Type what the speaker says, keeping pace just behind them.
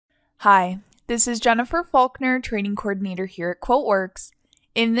Hi, this is Jennifer Faulkner, Training Coordinator here at QuoteWerks.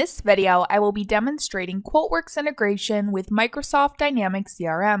 In this video, I will be demonstrating QuoteWerks integration with Microsoft Dynamics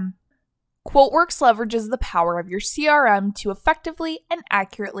CRM. QuoteWerks leverages the power of your CRM to effectively and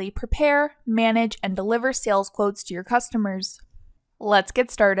accurately prepare, manage, and deliver sales quotes to your customers. Let's get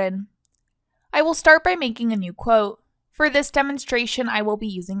started. I will start by making a new quote. For this demonstration, I will be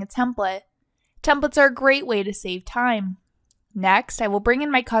using a template. Templates are a great way to save time. Next, I will bring in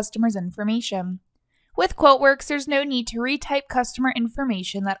my customer's information. With QuoteWerks, there's no need to retype customer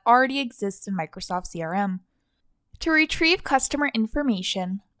information that already exists in Microsoft CRM. To retrieve customer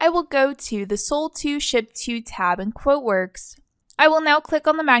information, I will go to the Sold To, Shipped To tab in QuoteWerks. I will now click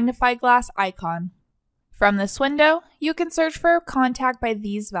on the magnifying glass icon. From this window, you can search for a contact by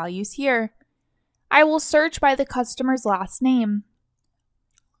these values here. I will search by the customer's last name.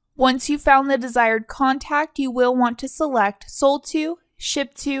 Once you've found the desired contact, you will want to select Sold To,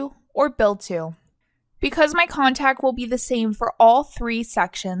 Shipped To, or Billed To. Because my contact will be the same for all three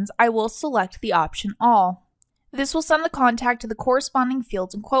sections, I will select the option All. This will send the contact to the corresponding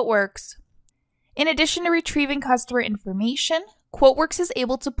fields in QuoteWerks. In addition to retrieving customer information, QuoteWerks is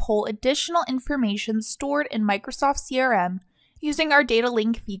able to pull additional information stored in Microsoft CRM using our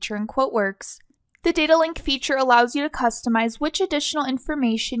Datalink feature in QuoteWerks. The Datalink feature allows you to customize which additional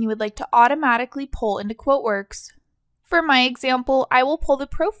information you would like to automatically pull into QuoteWerks. For my example, I will pull the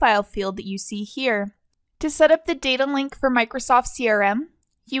profile field that you see here. To set up the Datalink for Microsoft CRM,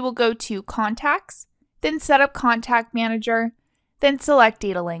 you will go to Contacts, then Set Up Contact Manager, then select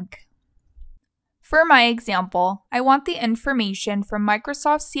Datalink. For my example, I want the information from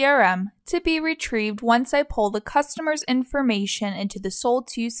Microsoft CRM to be retrieved once I pull the customer's information into the Sold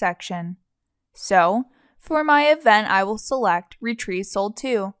To section. So, for my event, I will select Retrieve Sold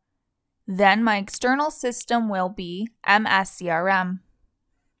To. Then my external system will be MS CRM.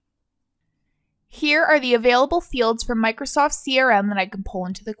 Here are the available fields from Microsoft CRM that I can pull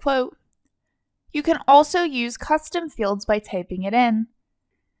into the quote. You can also use custom fields by typing it in.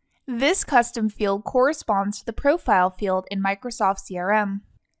 This custom field corresponds to the profile field in Microsoft CRM.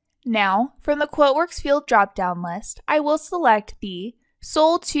 Now, from the QuoteWerks field drop-down list, I will select the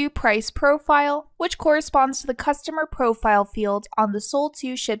Sold To Price Profile, which corresponds to the customer profile field on the Sold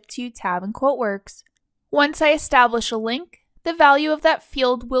To Shipped To tab in QuoteWerks. Once I establish a link, the value of that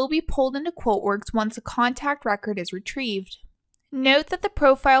field will be pulled into QuoteWerks once a contact record is retrieved. Note that the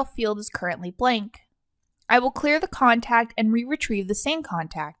profile field is currently blank. I will clear the contact and re-retrieve the same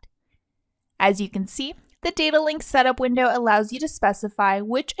contact. As you can see, the Datalink setup window allows you to specify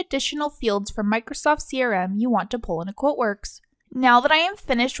which additional fields from Microsoft CRM you want to pull into QuoteWerks. Now that I am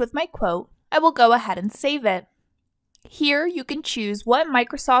finished with my quote, I will go ahead and save it. Here you can choose what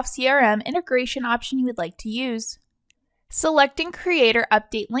Microsoft CRM integration option you would like to use. Selecting Create or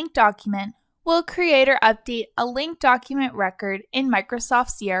Update Link Document will create or update a link document record in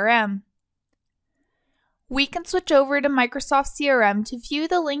Microsoft CRM. We can switch over to Microsoft CRM to view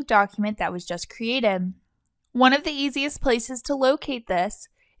the link document that was just created. One of the easiest places to locate this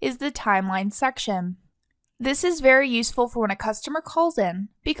is the Timeline section. This is very useful for when a customer calls in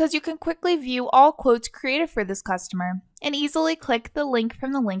because you can quickly view all quotes created for this customer and easily click the link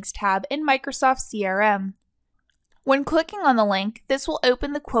from the Links tab in Microsoft CRM. When clicking on the link, this will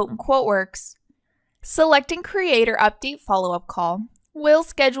open the quote in QuoteWerks. Selecting Create or Update Follow-Up Call will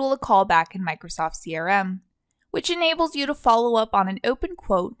schedule a call back in Microsoft CRM, which enables you to follow up on an open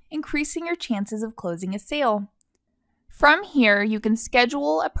quote, increasing your chances of closing a sale. From here, you can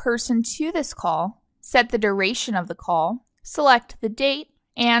schedule a person to this call, set the duration of the call, select the date,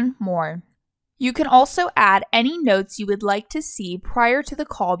 and more. You can also add any notes you would like to see prior to the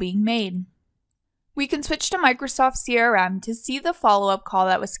call being made. We can switch to Microsoft CRM to see the follow-up call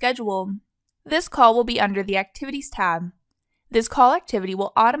that was scheduled. This call will be under the Activities tab. This call activity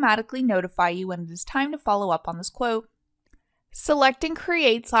will automatically notify you when it is time to follow up on this quote. Selecting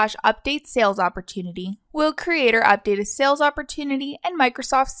Create/Update Sales Opportunity will create or update a sales opportunity in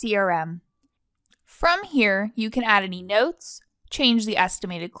Microsoft CRM. From here, you can add any notes, change the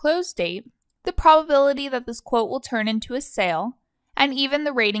estimated close date, the probability that this quote will turn into a sale, and even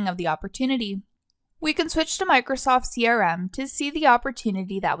the rating of the opportunity. We can switch to Microsoft CRM to see the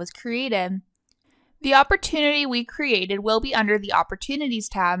opportunity that was created. The opportunity we created will be under the Opportunities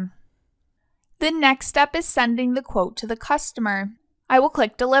tab. The next step is sending the quote to the customer. I will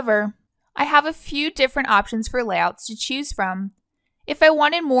click Deliver. I have a few different options for layouts to choose from. If I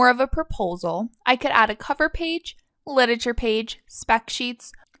wanted more of a proposal, I could add a cover page, literature page, spec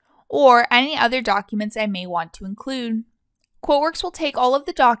sheets, or any other documents I may want to include. QuoteWerks will take all of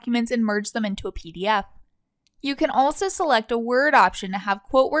the documents and merge them into a PDF. You can also select a Word option to have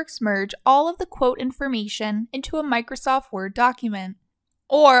QuoteWerks merge all of the quote information into a Microsoft Word document.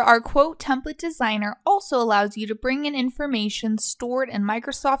 Or our Quote Template Designer also allows you to bring in information stored in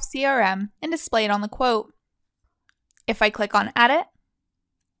Microsoft CRM and display it on the quote. If I click on Edit,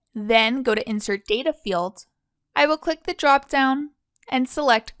 then go to Insert Data Field, I will click the drop-down and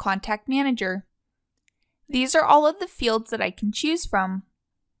select Contact Manager. These are all of the fields that I can choose from.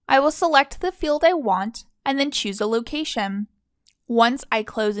 I will select the field I want and then choose a location. Once I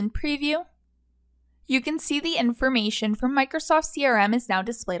close and preview, you can see the information from Microsoft CRM is now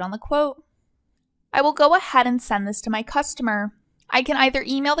displayed on the quote. I will go ahead and send this to my customer. I can either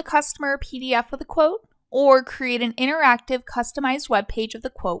email the customer a PDF of the quote or create an interactive customized web page of the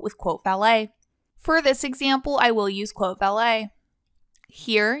quote with Quote Valet. For this example, I will use Quote Valet.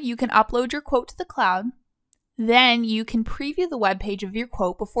 Here, you can upload your quote to the cloud. Then you can preview the web page of your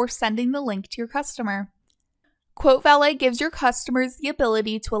quote before sending the link to your customer. Quote Valet gives your customers the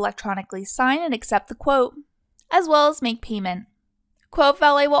ability to electronically sign and accept the quote, as well as make payment. Quote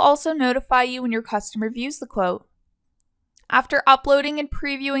Valet will also notify you when your customer views the quote. After uploading and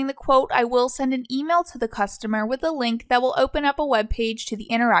previewing the quote, I will send an email to the customer with a link that will open up a web page to the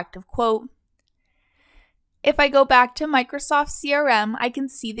interactive quote. If I go back to Microsoft CRM, I can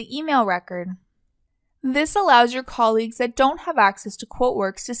see the email record. This allows your colleagues that don't have access to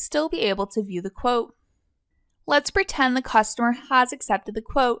QuoteWerks to still be able to view the quote. Let's pretend the customer has accepted the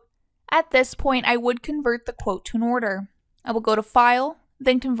quote. At this point, I would convert the quote to an order. I will go to File,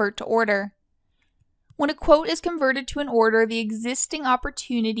 then Convert to Order. When a quote is converted to an order, the existing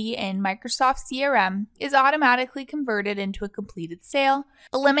opportunity in Microsoft CRM is automatically converted into a completed sale,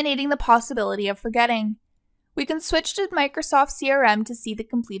 eliminating the possibility of forgetting. We can switch to Microsoft CRM to see the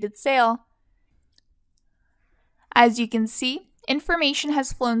completed sale. As you can see, information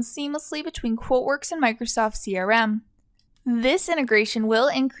has flown seamlessly between QuoteWerks and Microsoft CRM. This integration will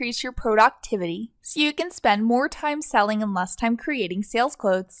increase your productivity so you can spend more time selling and less time creating sales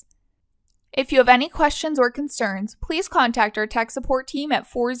quotes. If you have any questions or concerns, please contact our tech support team at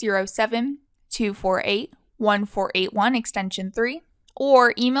 407-248-1481 extension 3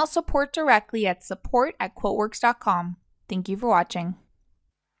 or email support directly at support@quotewerks.com. Thank you for watching.